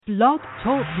Blog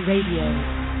Talk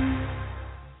Radio.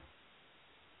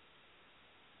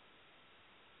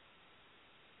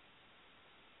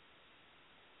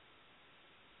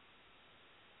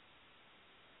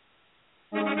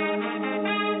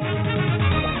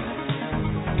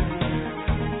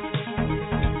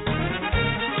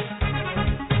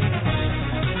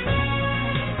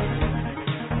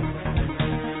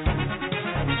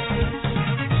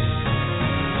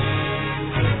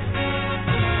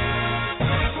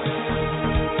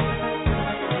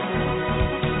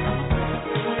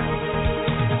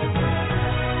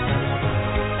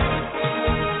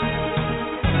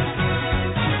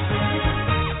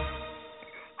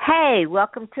 Hey,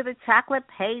 welcome to the Chocolate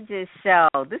Pages Show.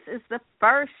 This is the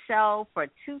first show for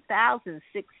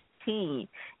 2016,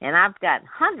 and I've got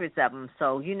hundreds of them,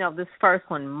 so you know this first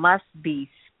one must be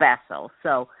special.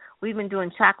 So we've been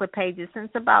doing Chocolate Pages since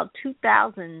about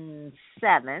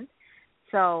 2007,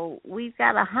 so we've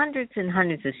got hundreds and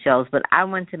hundreds of shows, but I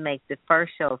want to make the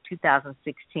first show of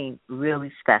 2016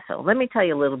 really special. Let me tell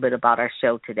you a little bit about our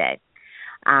show today.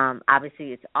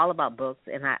 Obviously, it's all about books,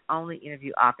 and I only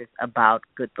interview authors about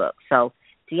good books. So,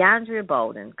 DeAndrea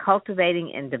Bolden,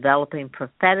 Cultivating and Developing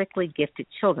Prophetically Gifted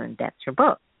Children, that's her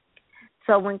book.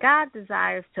 So when God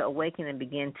desires to awaken and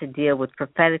begin to deal with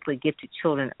prophetically gifted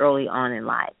children early on in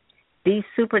life, these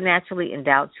supernaturally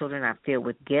endowed children are filled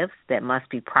with gifts that must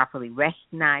be properly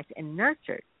recognized and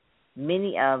nurtured.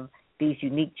 Many of these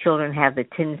unique children have the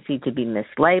tendency to be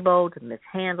mislabeled,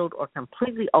 mishandled, or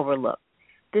completely overlooked.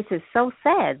 This is so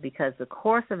sad because the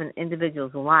course of an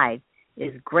individual's life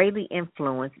is greatly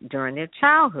influenced during their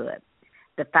childhood.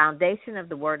 The foundation of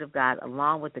the Word of God,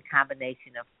 along with the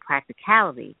combination of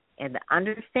practicality and the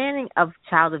understanding of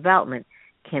child development,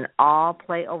 can all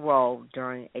play a role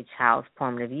during a child's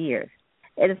formative years.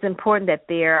 It is important that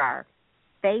there are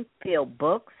faith-filled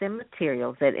books and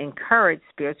materials that encourage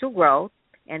spiritual growth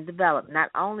and development, not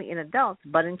only in adults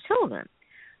but in children.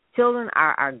 Children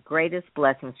are our greatest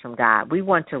blessings from God. We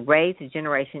want to raise a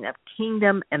generation of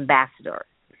kingdom ambassadors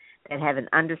that have an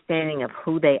understanding of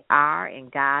who they are in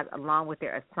God, along with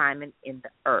their assignment in the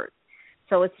earth.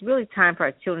 So it's really time for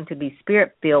our children to be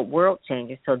spirit-filled world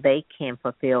changers so they can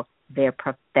fulfill their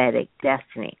prophetic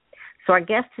destiny. So our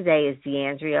guest today is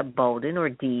DeAndrea Bolden, or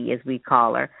Dee as we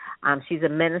call her. She's a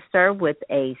minister with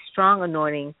a strong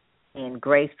anointing and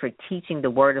grace for teaching the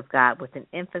Word of God with an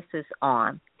emphasis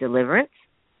on deliverance,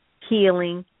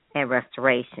 healing, and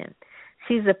restoration.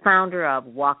 She's the founder of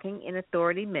Walking in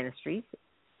Authority Ministries,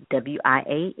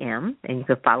 WIAM, and you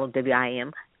can follow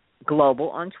WIAM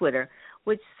Global on Twitter,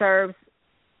 which serves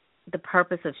the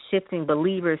purpose of shifting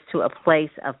believers to a place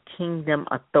of kingdom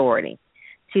authority.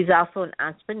 She's also an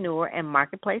entrepreneur and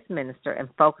marketplace minister and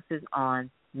focuses on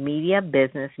media,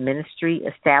 business, ministry,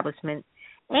 establishment,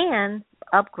 and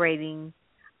upgrading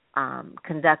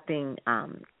conducting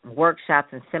workshops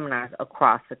and seminars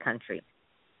across the country.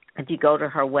 If you go to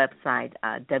her website,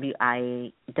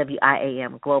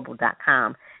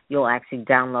 WIAMglobal.com, you'll actually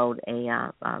download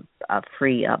a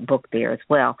free book there as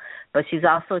well. But she's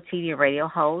also a TV and radio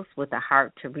host with a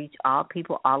heart to reach all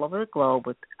people all over the globe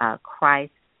with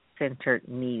Christ-centered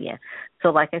media. So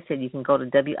like I said, you can go to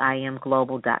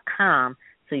WIAMglobal.com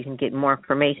so you can get more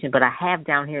information. But I have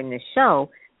down here in this show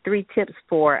 3 tips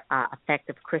for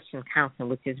effective Christian counseling,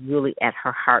 which is really at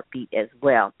her heartbeat as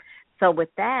well. So with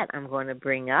that, I'm going to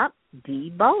bring up Dee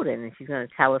Bolden, and she's going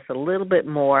to tell us a little bit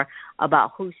more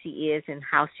about who she is and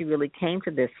how she really came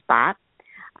to this spot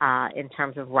in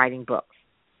terms of writing books.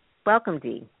 Welcome,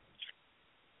 Dee.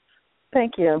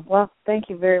 Thank you. Well, thank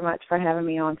you very much for having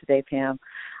me on today, Pam.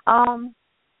 A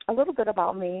little bit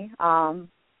about me.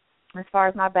 As far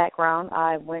as my background,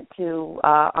 I went to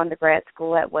undergrad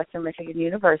school at Western Michigan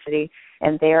University,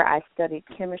 and there I studied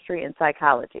chemistry and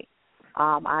psychology.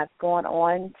 I've gone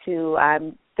on to,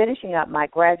 I'm finishing up my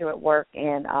graduate work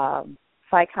in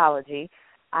psychology.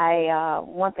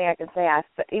 One thing I can say,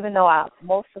 even though as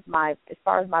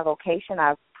far as my vocation,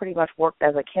 I've pretty much worked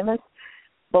as a chemist,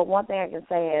 but one thing I can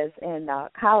say is in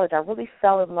college, I really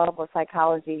fell in love with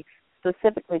psychology,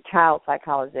 specifically child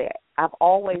psychology. I've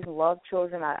always loved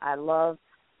children. I love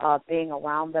being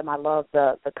around them. I love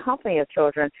the company of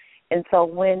children. And so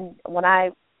when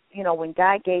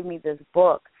God gave me this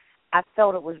book, I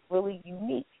felt it was really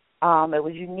unique. It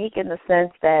was unique in the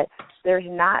sense that there's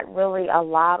not really a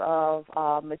lot of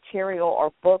material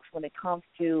or books when it comes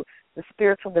to the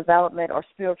spiritual development or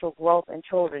spiritual growth in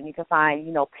children. You can find,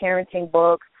 parenting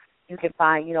books. You can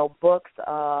find, books,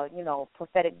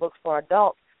 prophetic books for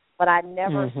adults. But I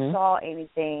never saw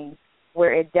anything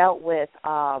where it dealt with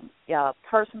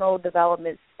personal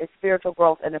development, spiritual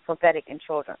growth, and the prophetic in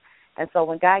children. And so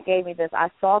when God gave me this, I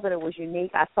saw that it was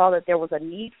unique. I saw that there was a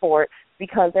need for it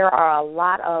because there are a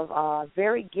lot of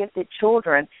very gifted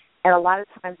children, and a lot of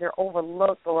times they're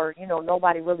overlooked or,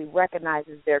 nobody really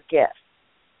recognizes their gifts.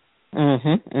 So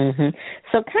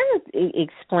kind of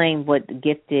explain what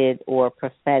gifted or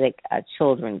prophetic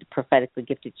children, prophetically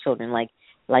gifted children,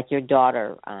 like your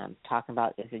daughter talking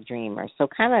about as a dreamer. So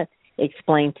kind of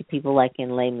explain to people, like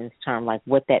in layman's term, like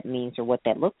what that means or what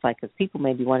that looks like, because people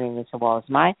may be wondering, well, is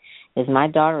my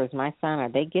daughter, is my son, are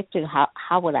they gifted?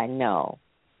 How would I know?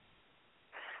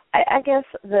 I guess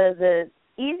the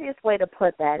easiest way to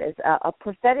put that is a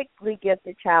prophetically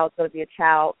gifted child is going to be a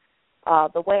child.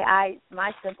 The way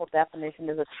my simple definition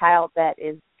is a child that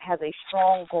has a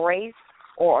strong grace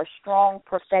or a strong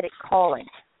prophetic calling.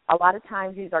 A lot of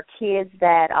times these are kids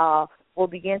that will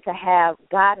begin to have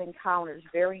God encounters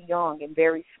very young and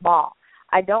very small.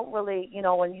 I don't really,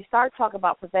 when you start talking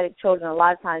about prophetic children, a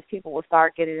lot of times people will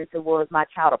start getting into, well, is my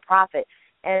child a prophet?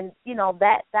 And,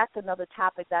 that's another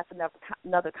topic, that's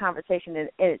another conversation in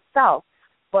itself.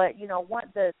 But,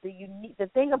 the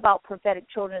thing about prophetic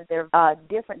children, they're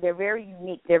different. They're very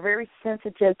unique. They're very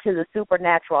sensitive to the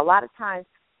supernatural. A lot of times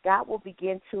God will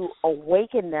begin to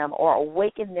awaken them or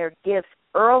awaken their gifts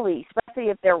early, especially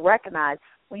if they're recognized.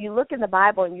 When you look in the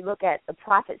Bible and you look at the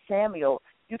prophet Samuel,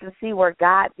 you can see where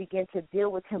God began to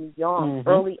deal with him young,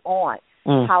 early on,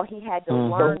 how he had to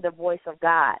learn the voice of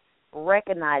God,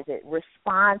 recognize it,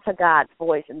 respond to God's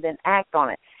voice, and then act on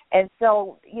it. And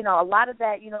so, a lot of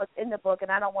that, it's in the book, and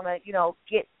I don't want to,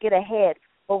 get ahead.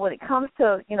 But when it comes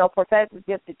to, prophetically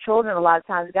gifted children, a lot of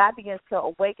times God begins to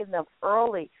awaken them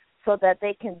early so that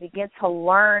they can begin to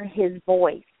learn his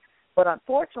voice. But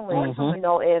unfortunately,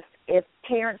 if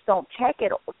parents don't catch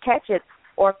it,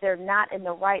 or if they're not in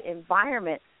the right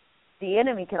environment, the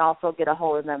enemy can also get a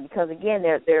hold of them because, again,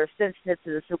 they're sensitive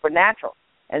to the supernatural.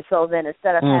 And so then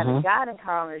instead of having God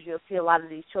encounters, you'll see a lot of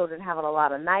these children having a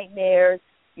lot of nightmares.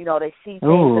 They see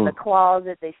things in the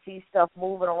closet. They see stuff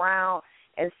moving around.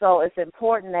 And so it's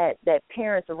important that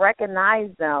parents recognize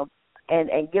them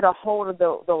and get a hold of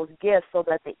those gifts so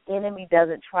that the enemy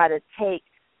doesn't try to take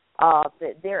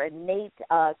their innate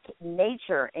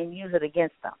nature and use it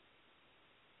against them.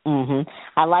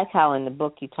 I like how in the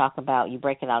book you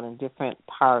break it out in different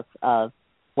parts of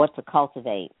what to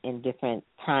cultivate in different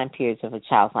time periods of a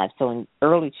child's life. So in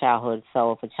early childhood,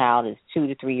 so if a child is 2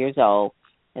 to 3 years old,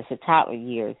 it's the toddler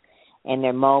years, and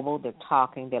they're mobile, they're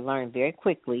talking, they're learning very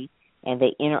quickly, and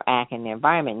they interact in their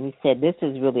environment. And you said this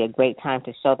is really a great time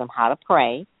to show them how to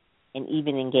pray and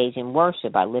even engage in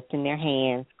worship by lifting their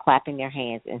hands, clapping their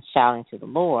hands, and shouting to the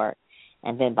Lord.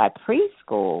 And then by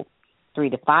preschool, 3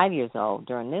 to 5 years old,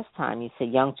 during this time, you said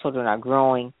young children are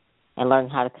growing and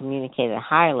learning how to communicate at a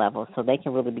higher level so they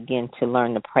can really begin to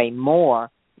learn to pray more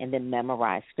and then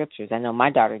memorize scriptures. I know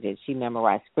my daughter did. She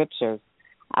memorized scriptures.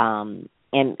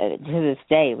 And to this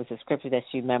day, it was a scripture that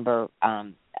she remembered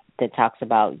that talks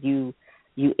about you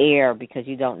err because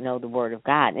you don't know the word of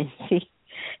God. And she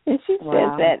says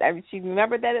that. I mean, she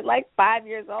remembered that at like 5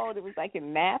 years old. It was like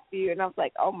in Matthew, and I was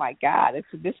like, oh my God,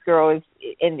 this girl is,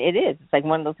 and it is. It's like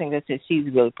one of those things that says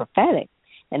she's really prophetic.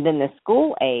 And then the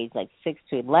school age, like 6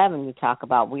 to 11, you talk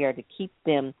about we are to keep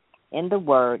them in the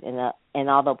word, and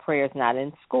although prayer is not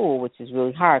in school, which is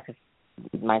really hard because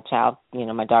my child,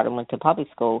 my daughter went to public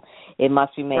school, it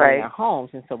must be made in their homes.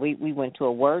 And so we went to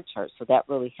a word church, so that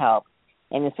really helped.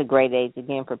 And it's a great age,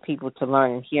 again, for people to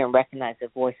learn and hear and recognize the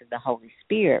voice of the Holy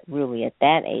Spirit really at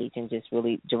that age and just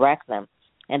really direct them.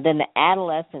 And then the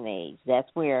adolescent age, that's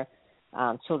where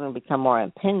children become more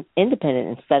independent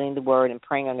in studying the Word and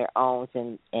praying on their own,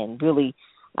 and really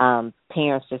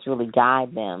parents just really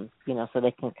guide them, so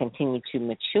they can continue to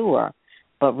mature.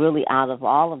 But really out of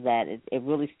all of that, it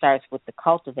really starts with the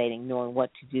cultivating, knowing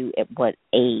what to do at what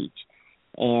age.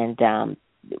 And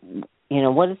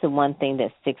what is the one thing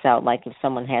that sticks out, like if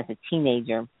someone has a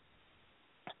teenager,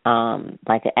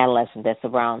 like an adolescent that's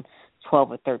around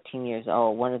 12 or 13 years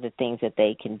old, one of the things that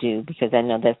they can do, because I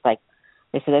know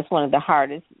that's one of the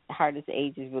hardest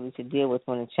ages really to deal with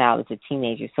when a child is a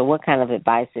teenager. So what kind of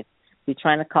advice, if you're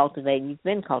trying to cultivate and you've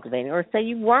been cultivating, or say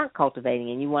you weren't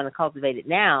cultivating and you want to cultivate it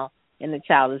now and the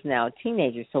child is now a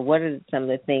teenager, so what are some of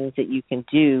the things that you can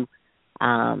do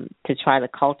to try to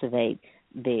cultivate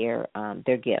their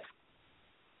gift?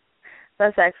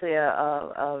 That's actually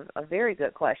a very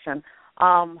good question.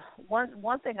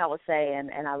 One thing I would say,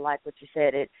 and I like what you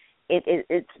said,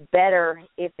 it's better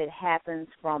if it happens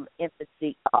from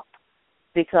infancy up,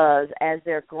 because as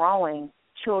they're growing,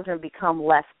 children become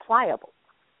less pliable.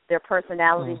 Their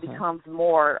personality becomes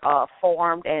more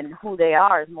formed, and who they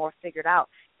are is more figured out.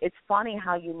 it's funny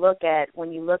how you look at,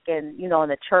 when you look in, in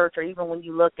the church, or even when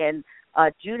you look in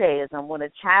Judaism, when a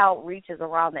child reaches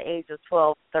around the age of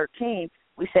 12, 13,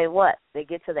 we say what? They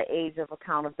get to the age of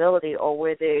accountability, or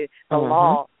where they're the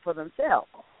law for themselves.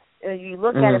 And you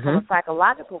look at it from a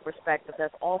psychological perspective,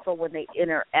 that's also when they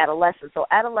enter adolescence. So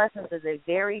adolescence is a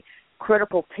very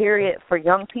critical period for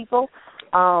young people.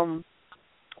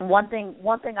 One thing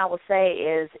I would say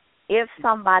is, if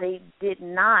somebody did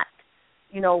not,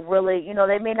 really,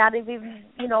 they may not even,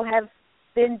 have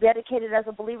been dedicated as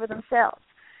a believer themselves,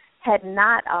 had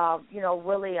not,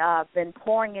 really been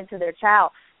pouring into their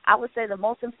child, I would say the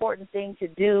most important thing to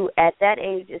do at that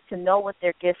age is to know what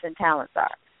their gifts and talents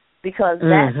are, because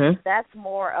that's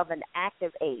more of an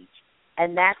active age,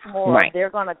 and that's more they're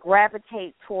going to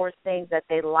gravitate towards things that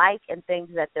they like and things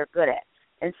that they're good at.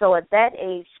 And so at that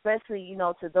age, especially,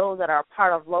 to those that are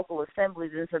part of local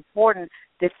assemblies, it's important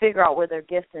to figure out where their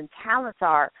gifts and talents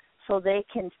are, so they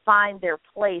can find their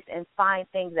place and find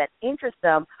things that interest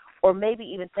them, or maybe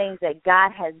even things that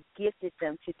God has gifted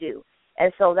them to do.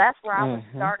 And so that's where I would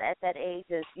start at that age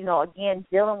is, again,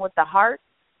 dealing with the heart,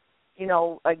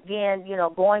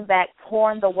 going back,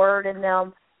 pouring the word in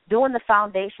them, doing the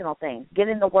foundational things,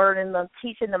 getting the word in them,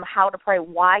 teaching them how to pray,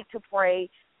 why to pray,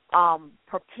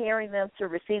 preparing them to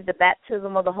receive the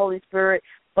baptism of the Holy Spirit,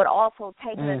 but also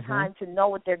taking the time to know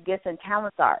what their gifts and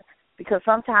talents are. Because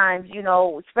sometimes,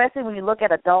 especially when you look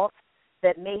at adults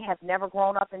that may have never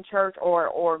grown up in church,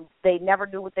 or they never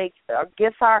knew what their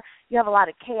gifts are, you have a lot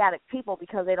of chaotic people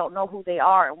because they don't know who they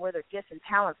are and where their gifts and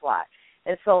talents lie.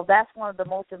 And so that's one of the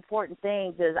most important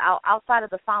things is outside of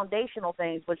the foundational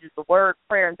things, which is the word,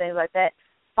 prayer, and things like that,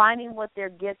 finding what their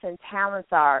gifts and talents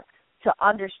are to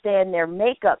understand their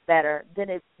makeup better,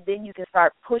 then you can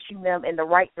start pushing them in the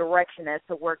right direction as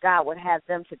to where God would have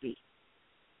them to be.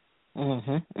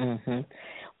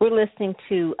 We're listening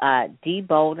to Dee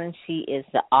Bolden. She is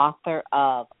the author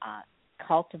of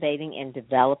Cultivating and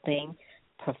Developing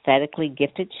Prophetically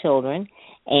Gifted Children,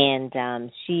 and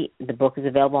the book is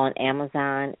available on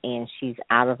Amazon, and she's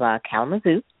out of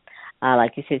Kalamazoo.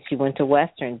 Like you said, she went to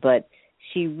Western, but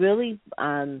she really,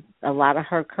 a lot of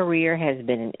her career has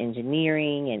been in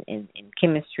engineering and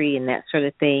chemistry and that sort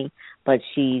of thing, but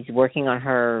she's working on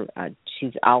her,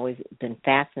 she's always been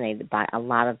fascinated by a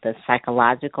lot of the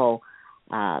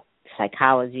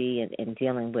psychology and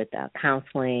dealing with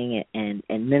counseling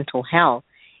and mental health.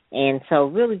 And so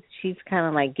really she's kind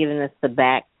of like giving us the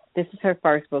back. This is her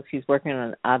first book. She's working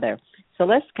on another. So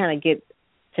let's kind of get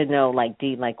to know, like,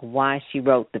 Dee, like why she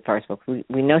wrote the first book. We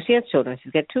know she has children.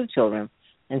 She's got 2 children,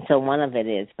 and so one of it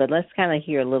is. But let's kind of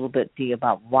hear a little bit, Dee,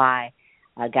 about why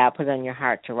God put it on your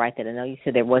heart to write that. I know you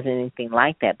said there wasn't anything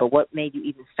like that, but what made you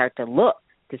even start to look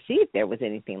to see if there was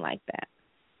anything like that?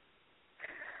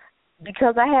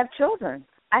 Because I have children.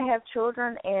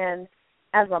 And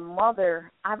as a mother,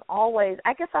 I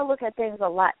guess I look at things a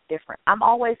lot different. I'm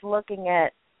always looking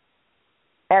at,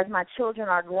 as my children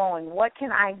are growing, what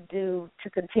can I do to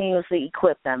continuously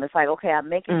equip them? It's like, okay, I'm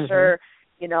making sure,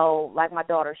 like my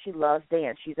daughter, she loves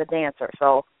dance. She's a dancer.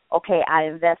 So, okay, I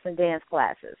invest in dance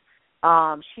classes.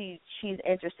 She's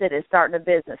interested in starting a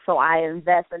business, so I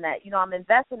invest in that. I'm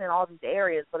investing in all these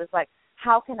areas, but it's like,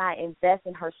 how can I invest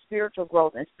in her spiritual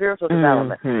growth and spiritual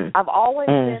development? I've always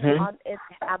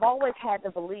I've always had the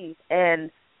belief,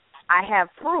 and I have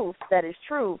proof that it's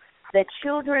true, that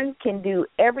children can do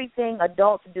everything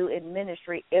adults do in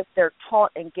ministry if they're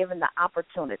taught and given the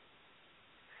opportunity.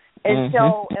 And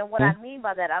so, and what I mean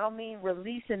by that, I don't mean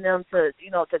releasing them to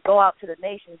go out to the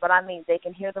nations, but I mean they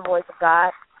can hear the voice of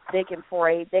God, they can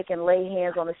pray, they can lay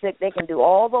hands on the sick, they can do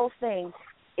all those things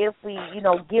if we,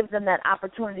 give them that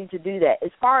opportunity to do that.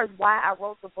 As far as why I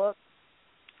wrote the book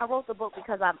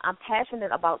because I'm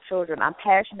passionate about children. I'm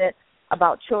passionate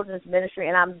about children's ministry,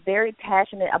 and I'm very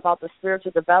passionate about the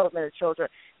spiritual development of children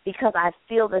because I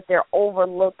feel that they're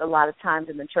overlooked a lot of times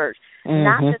in the church.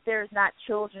 Not that there's not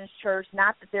children's church,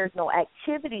 not that there's no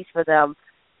activities for them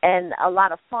and a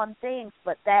lot of fun things,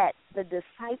 but that the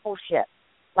discipleship.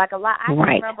 Like a lot, I can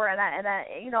remember, and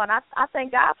I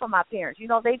thank God for my parents.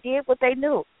 They did what they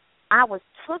knew. I was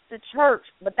took to church,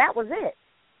 but that was it.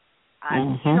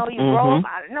 You grow up.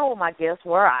 I didn't know what my gifts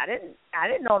were. I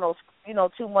didn't know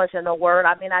too much of the word.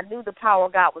 I mean, I knew the power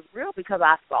of God was real because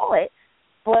I saw it,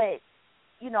 but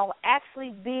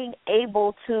actually being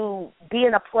able to be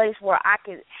in a place where I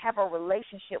could have a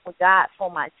relationship with God for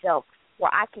myself,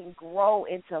 where I can grow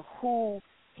into who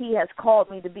He has called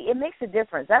me to be. It makes a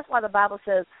difference. That's why the Bible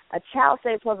says a child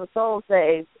saved plus a soul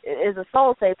saved is a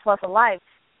soul saved plus a life,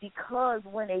 because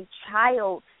when a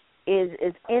child is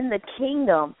in the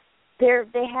kingdom,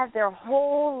 they have their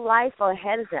whole life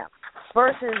ahead of them.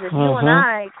 Versus if you and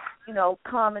I,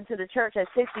 come into the church at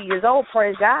 60 years old,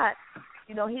 praise God,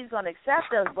 he's going to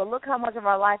accept us. But look how much of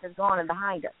our life has gone in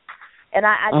behind us. And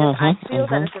I feel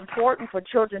that it's important for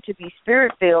children to be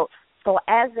spirit-filled. So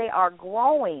as they are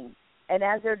growing and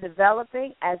as they're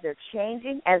developing, as they're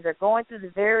changing, as they're going through the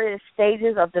various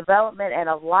stages of development and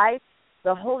of life,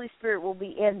 the Holy Spirit will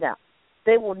be in them.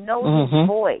 They will know His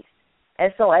voice.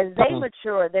 And so as they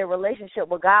mature, their relationship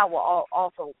with God will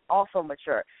also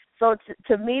mature. So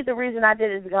to me, the reason I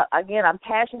did it is because, again, I'm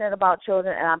passionate about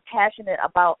children, and I'm passionate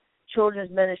about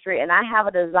children's ministry, and I have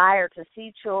a desire to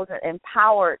see children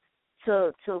empowered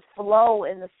to flow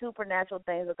in the supernatural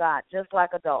things of God, just like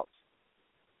adults.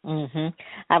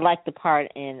 I like the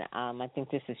part in, I think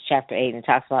this is chapter 8, and it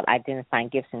talks about identifying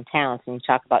gifts and talents, and you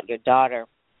talk about your daughter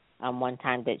one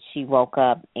time that she woke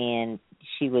up and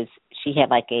she had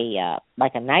like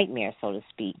a nightmare, so to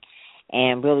speak.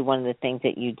 And really one of the things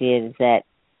that you did is that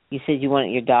you said you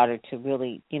wanted your daughter to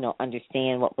really,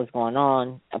 understand what was going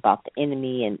on about the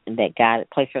enemy, and that God had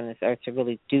placed her on this earth to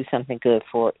really do something good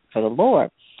for the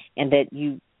Lord, and that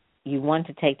you want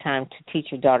to take time to teach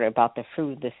your daughter about the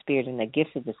fruit of the Spirit and the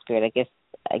gifts of the Spirit.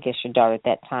 I guess your daughter at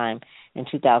that time in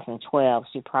 2012,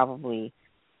 she probably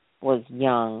was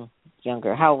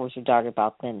younger. How old was your daughter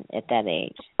about then at that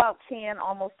age? About 10,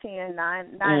 almost 10,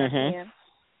 9 or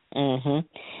 10.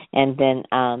 And then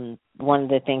one of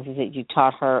the things is that you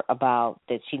taught her about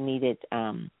that she needed,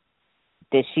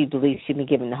 that she believes she'd been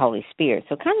given the Holy Spirit.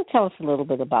 So kind of tell us a little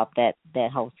bit about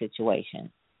that whole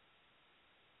situation.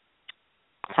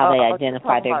 How they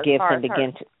identify their gifts and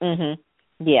begin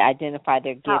to, identify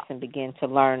their gifts and begin to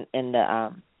learn in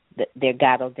their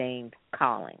God-ordained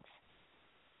callings.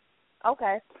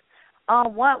 Okay.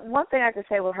 One thing I could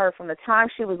say with her from the time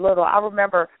she was little, I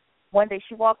remember one day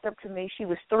she walked up to me. She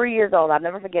was 3 years old. I'll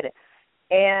never forget it.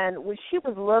 And when she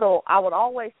was little, I would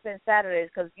always spend Saturdays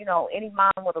because, any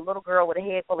mom with a little girl with a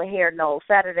head full of hair knows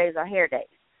Saturdays are hair days.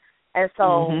 And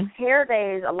so hair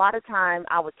days, a lot of time,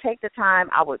 I would take the time,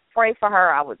 I would pray for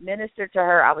her, I would minister to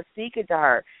her, I would speak into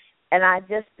her, and I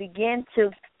just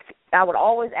I would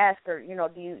always ask her,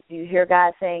 do you hear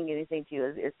God saying anything to you?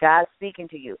 Is God speaking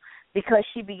to you? Because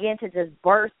she began to just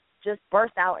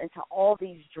burst out into all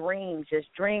these dreams, just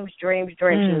dreams. She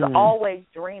was always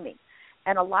dreaming.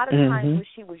 And a lot of times when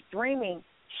she was dreaming,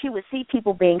 she would see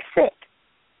people being sick.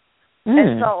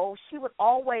 And so she would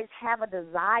always have a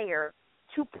desire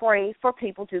to pray for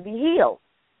people to be healed.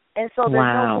 And so there's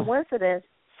no coincidence.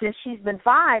 Since she's been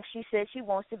 5, she said she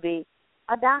wants to be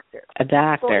a doctor. So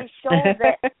it shows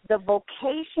that the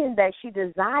vocation that she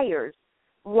desires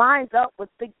lines up with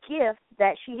the gift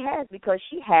that she has, because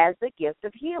she has the gift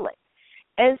of healing.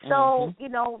 And so,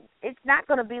 it's not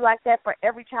going to be like that for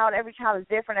every child. Every child is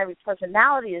different. Every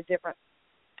personality is different.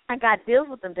 And God deals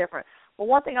with them different. But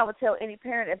one thing I would tell any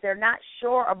parent, if they're not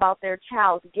sure about their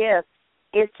child's gift,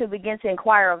 is to begin to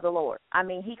inquire of the Lord. I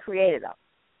mean, He created them.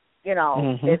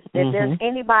 If there's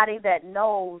anybody that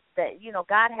knows that,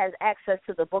 God has access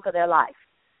to the book of their life.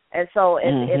 And so if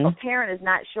a parent is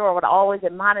not sure, I would always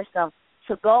admonish them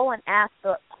to go and ask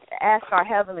our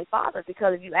Heavenly Father,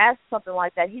 because if you ask something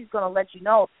like that, He's going to let you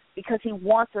know, because He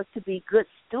wants us to be good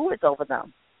stewards over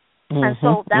them. And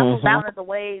so that was one of the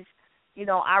ways,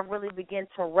 I really begin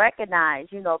to recognize,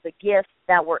 the gifts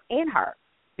that were in her.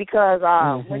 Because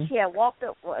when she had walked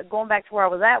up, going back to where I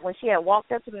was at, when she had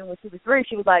walked up to me when she was 3,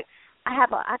 she was like, I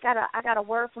got a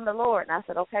word from the Lord. And I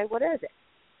said, okay, what is it?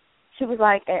 She was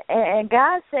like, and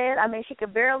God said, she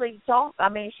could barely talk.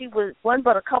 She wasn't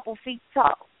but a couple feet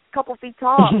tall,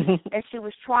 and she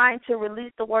was trying to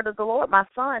release the word of the Lord. My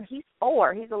son, he's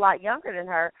 4. He's a lot younger than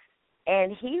her,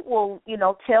 and he will,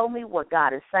 tell me what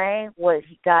God is saying, what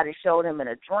God has showed him in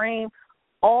a dream,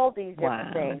 all these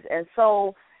different things. And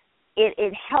so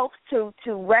it helps to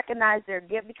recognize their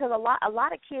gift, because a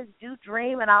lot of kids do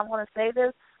dream, and I want to say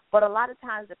this, but a lot of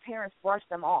times the parents brush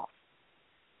them off.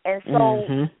 And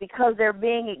so because they're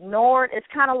being ignored, it's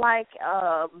kind of like,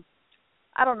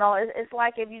 I don't know, it's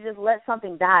like if you just let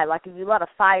something die, like if you let a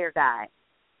fire die.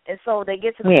 And so they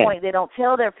get to the point they don't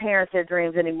tell their parents their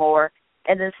dreams anymore,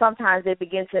 and then sometimes they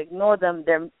begin to ignore them.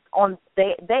 The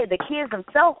kids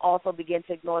themselves also begin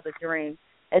to ignore the dreams,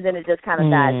 and then it just kind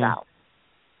of dies out.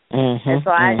 And so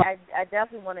I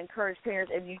definitely want to encourage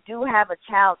parents, if you do have a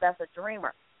child that's a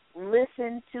dreamer,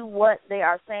 listen to what they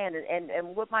are saying.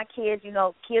 And with my kids,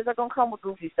 kids are going to come with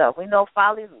goofy stuff. We know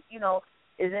folly, is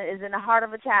in the heart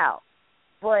of a child.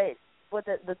 But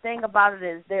the thing about it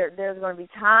is there's going to be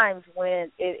times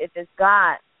when if it's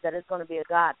God, that it's going to be a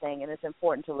God thing, and it's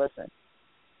important to listen.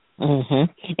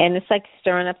 And it's like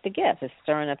stirring up the gifts. It's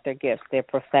stirring up their gifts, their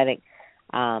prophetic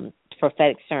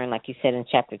prophetic stirring, like you said in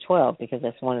chapter 12, because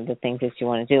that's one of the things that you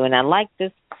want to do. And I like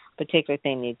this particular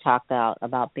thing you talked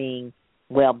about being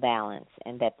well balanced,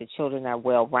 and that the children are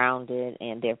well rounded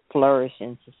and they're flourish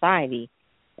in society.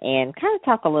 And kind of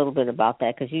talk a little bit about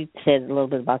that, because you said a little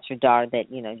bit about your daughter that,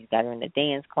 you got her in the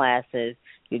dance classes,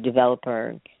 you develop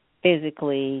her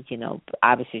physically,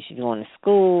 obviously she's going to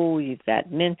school, you've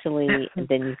got mentally, and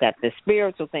then you've got the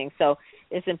spiritual thing. So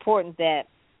it's important that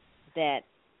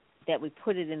we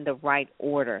put it in the right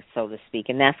order, so to speak.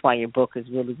 And that's why your book is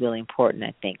really, really important,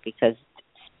 I think, because,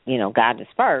 God is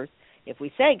first. If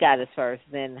we say God is first,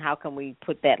 then how can we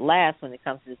put that last when it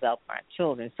comes to developing our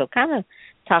children? So kind of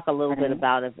talk a little bit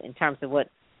about it in terms of what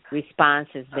response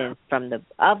has been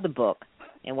of the book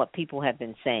and what people have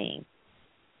been saying.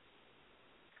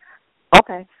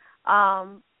 Okay.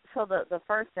 So the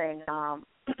first thing,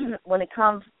 when it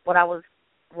comes, what I was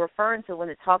referring to when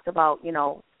it talked about,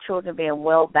 children being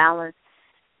well balanced,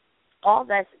 all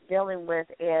that's dealing with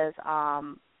is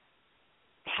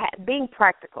being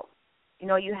practical.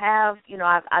 You have,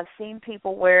 I've seen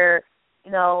people where,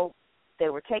 they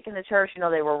were taken to church,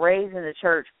 they were raised in the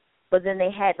church, but then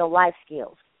they had no life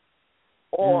skills.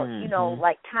 Or,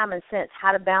 like common sense,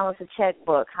 how to balance a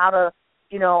checkbook, how to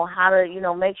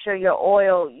make sure your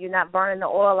oil, you're not burning the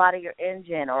oil out of your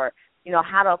engine, or,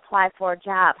 how to apply for a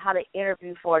job, how to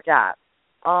interview for a job.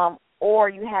 Or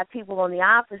you have people on the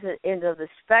opposite end of the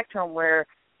spectrum where,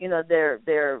 they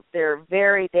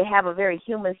have a very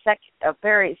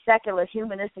very secular,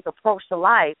 humanistic approach to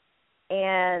life,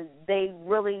 and they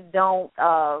really don't.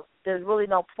 There's really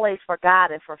no place for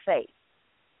God and for faith.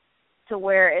 To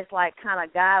where it's like kind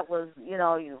of God was,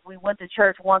 we went to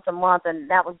church once a month, and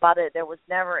that was about it. There was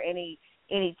never any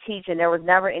teaching. There was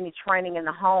never any training in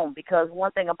the home, because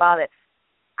one thing about it,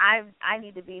 I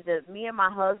need to be me and my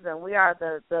husband, we are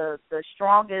the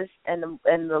strongest and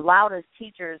the loudest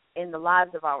teachers in the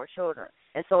lives of our children.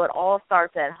 And so it all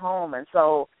starts at home. And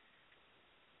so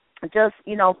just,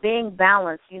 being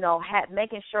balanced,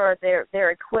 making sure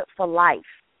they're equipped for life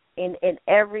in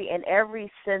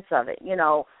every sense of it,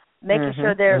 making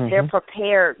sure they're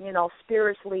prepared,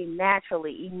 spiritually,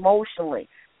 naturally, emotionally,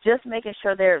 just making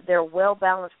sure they're well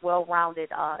balanced, well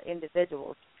rounded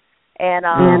individuals. And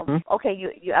okay,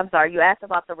 I'm sorry, you asked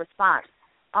about the response.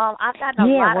 I've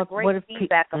gotten a lot of great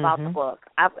feedback about the book.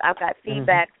 I've got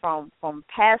feedback from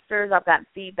pastors. I've gotten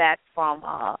feedback from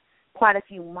quite a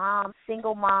few moms,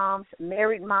 single moms,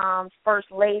 married moms,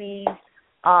 first ladies,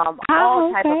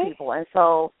 all type of people. And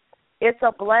so it's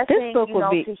a blessing,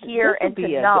 to hear and to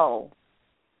know.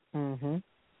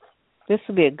 This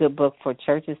would be a good book for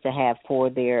churches to have for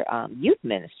their youth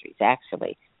ministries,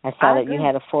 actually. I saw that you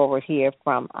had a foreword here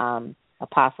from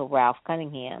Apostle Ralph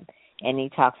Cunningham, and he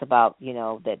talks about,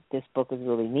 that this book is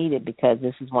really needed because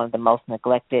this is one of the most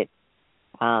neglected,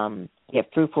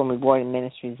 yet fruitful and rewarding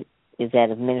ministries is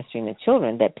that of ministering to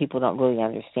children, that people don't really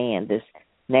understand this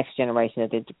next generation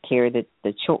that they carry the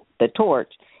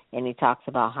torch. And he talks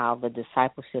about how the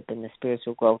discipleship and the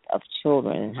spiritual growth of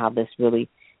children, and how this really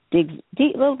digs a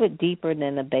little bit deeper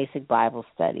than a basic Bible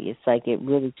study. It's like it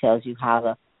really tells you how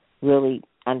to really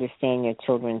understand your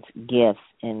children's gifts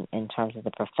in terms of the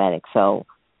prophetic. So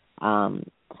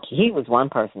he was one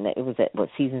person that it was at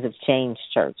Seasons of Change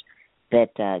Church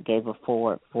that gave a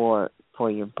forward for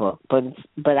your book.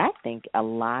 But I think a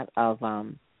lot of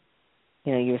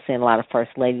you were saying a lot of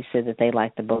first ladies said that they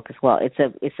liked the book as well.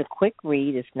 It's a quick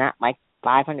read. It's not like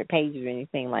 500 pages or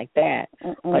anything like that,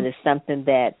 but it's something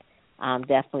that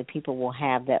definitely people will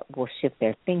have that will shift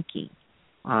their thinking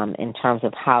in terms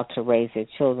of how to raise their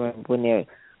children when they're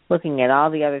looking at all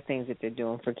the other things that they're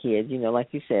doing for kids. Like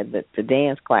you said, the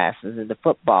dance classes and the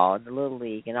football and the Little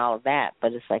League and all of that.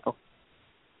 But it's like a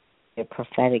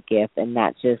prophetic gift, and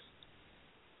not just,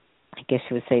 I guess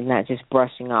you would say, not just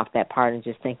brushing off that part and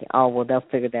just thinking, oh, well, they'll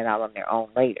figure that out on their own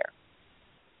later.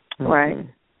 Right.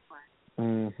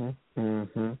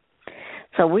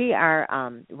 So we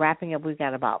are wrapping up. We've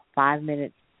got about 5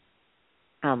 minutes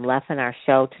left in our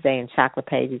show today in Chocolate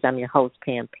Pages. I'm your host,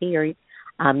 Pam Perry.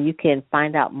 You can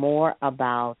find out more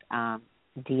about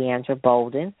Deandra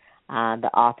Bolden, the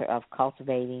author of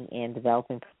Cultivating and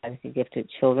Developing Prophetically Gifted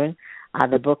Children.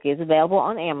 The book is available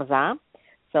on Amazon.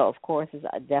 So, of course, it's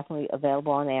definitely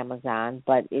available on Amazon,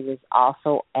 but it is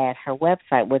also at her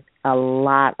website with a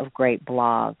lot of great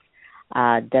blogs,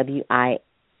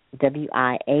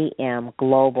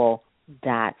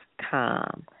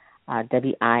 WIAMglobal.com,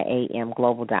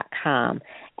 WIAMglobal.com.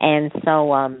 And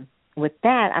so with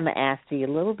that, I'm going to ask you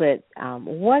a little bit,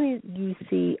 what do you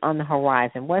see on the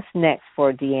horizon? What's next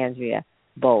for Deandra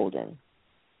Bolden?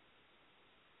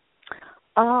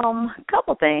 A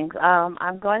couple things.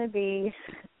 I'm going to be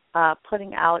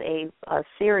putting out a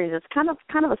series. It's kind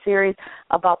of a series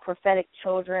about prophetic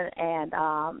children, and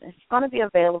it's going to be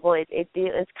available.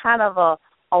 It's kind of a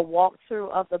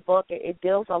walkthrough of the book. It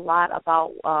deals a lot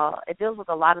about it deals with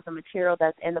a lot of the material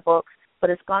that's in the book, but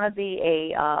it's going to be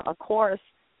a course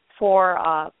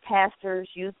for pastors,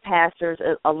 youth pastors,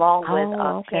 along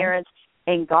with parents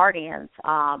and guardians,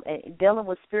 and dealing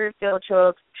with spirit-filled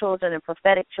children and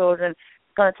prophetic children.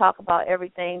 It's going to talk about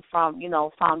everything from,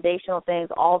 foundational things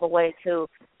all the way to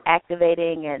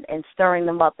activating and stirring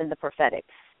them up in the prophetic.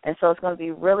 And so it's going to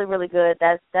be really, really good.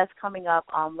 That's coming up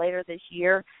later this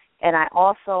year. And I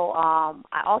also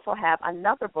have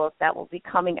another book that will be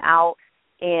coming out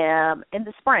in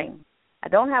the spring. I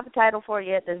don't have a title for it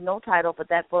yet. There's no title, but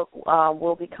that book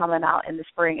will be coming out in the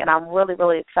spring, and I'm really,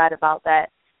 really excited about that.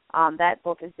 That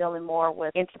book is dealing more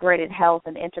with integrated health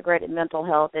and integrated mental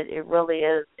health. It really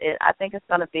is. I think it's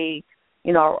going to be,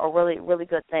 a really, really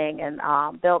good thing. And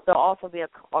there'll also be a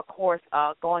course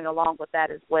going along with that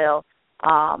as well.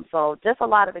 So just a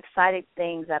lot of exciting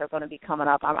things that are going to be coming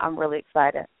up. I'm really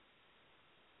excited.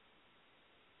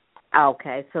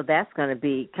 Okay, so that's going to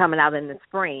be coming out in the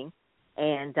spring.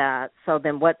 And so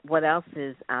then what else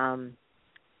is on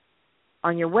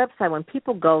your website? When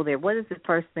people go there, what is the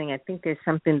first thing? I think there's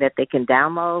something that they can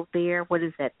download there. What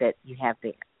is that you have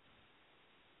there?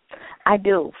 I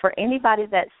do. For anybody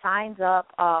that signs up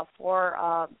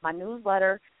for my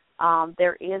newsletter,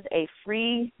 there is a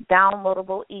free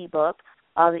downloadable ebook.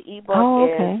 The ebook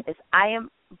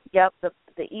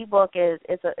the ebook is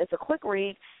it's a quick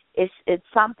read. It's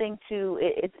something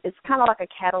it's kind of like a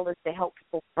catalyst to help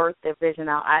people birth their vision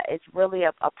out. It's really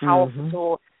a powerful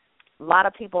tool. A lot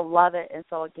of people love it, and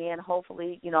so again,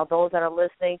 hopefully, those that are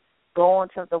listening, go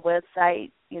onto the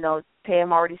website.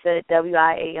 Pam already said it,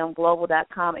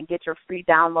 WIAMglobal.com, and get your free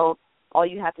download. All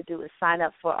you have to do is sign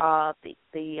up for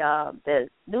the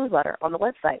newsletter on the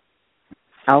website.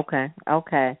 Okay.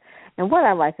 And what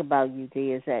I like about you,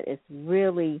 Dee, is that it's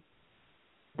really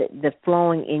the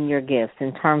flowing in your gifts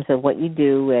in terms of what you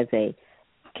do as a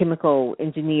chemical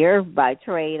engineer by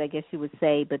trade, I guess you would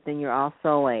say, but then you're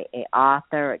also a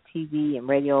author, a TV and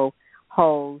radio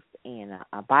host, and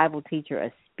a Bible teacher,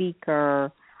 a speaker,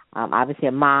 obviously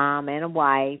a mom and a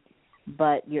wife,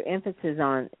 but your emphasis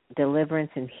on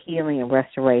deliverance and healing and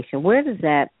restoration. Where does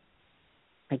that,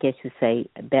 I guess you say,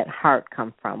 that heart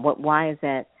come from? Why is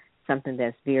that something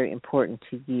that's very important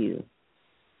to you?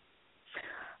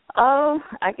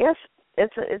 I guess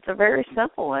it's a very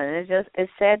simple one.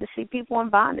 It's sad to see people in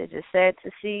bondage. It's sad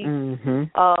to see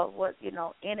what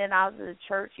in and out of the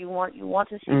church. You want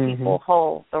to see people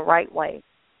whole the right way,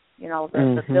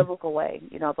 the biblical way,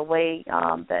 the way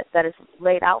that is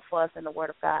laid out for us in the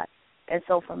Word of God. And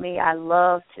so for me, I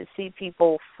love to see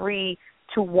people free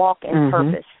to walk in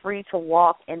purpose, free to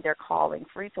walk in their calling,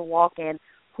 free to walk in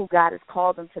who God has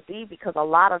called them to be, because a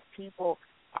lot of people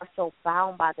are so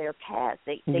bound by their past.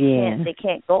 They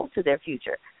can't go to their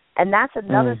future. And that's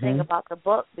another thing about the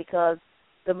book, because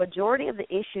the majority of the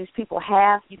issues people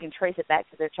have, you can trace it back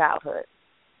to their childhood.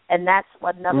 And that's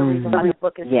another reason why the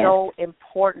book is so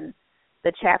important.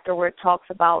 The chapter where it talks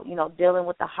about, dealing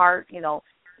with the heart,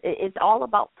 it's all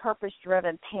about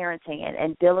purpose-driven parenting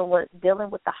and dealing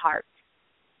with the heart.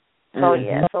 So,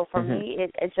 so for me,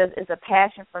 it's a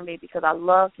passion for me, because I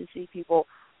love to see people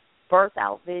birth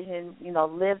out vision,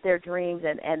 live their dreams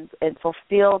and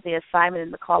fulfill the assignment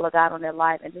and the call of God on their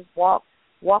life, and just walk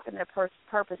in their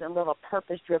purpose and live a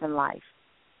purpose-driven life.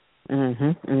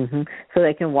 So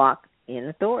they can walk in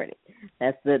authority.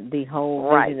 That's the whole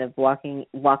vision of walking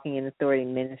in authority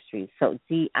ministry. So,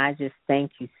 Dee, I just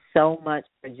thank you so much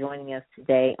for joining us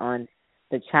today on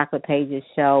the Chocolate Pages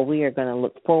show. We are going to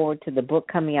look forward to the book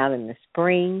coming out in the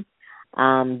spring.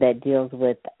 That deals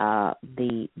with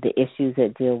the issues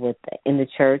that deal with in the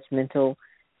church, mental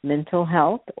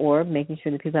health, or making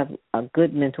sure that people have a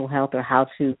good mental health, or how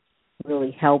to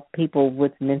really help people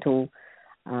with mental,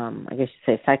 I guess you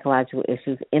say, psychological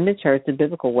issues in the church, the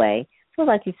biblical way. So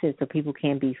like you said, so people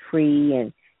can be free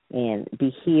and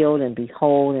be healed and be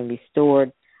whole and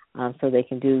restored, so they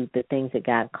can do the things that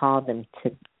God called them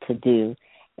to do.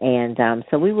 And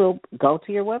so we will go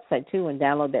to your website, too, and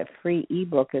download that free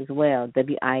ebook as well,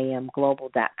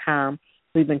 WIAMglobal.com.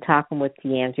 We've been talking with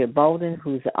Deandra Bolden,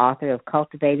 who's the author of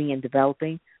Cultivating and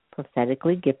Developing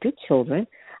Prophetically Gifted Children,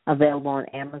 available on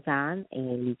Amazon,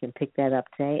 and you can pick that up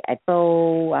today.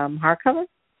 Hardcover? Is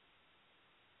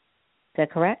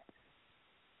that correct?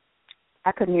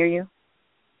 I couldn't hear you.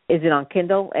 Is it on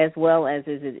Kindle as well as,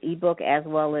 is it ebook as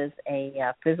well as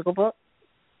a physical book?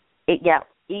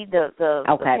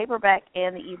 The paperback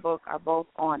and the ebook are both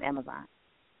on Amazon.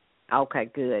 Okay,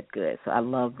 good, good. So I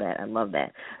love that. I love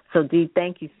that. So, Dee,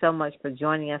 thank you so much for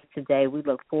joining us today. We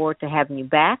look forward to having you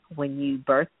back when you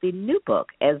birth the new book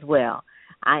as well.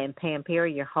 I am Pam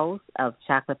Perry, your host of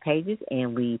Chocolate Pages,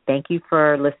 and we thank you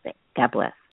for listening. God bless.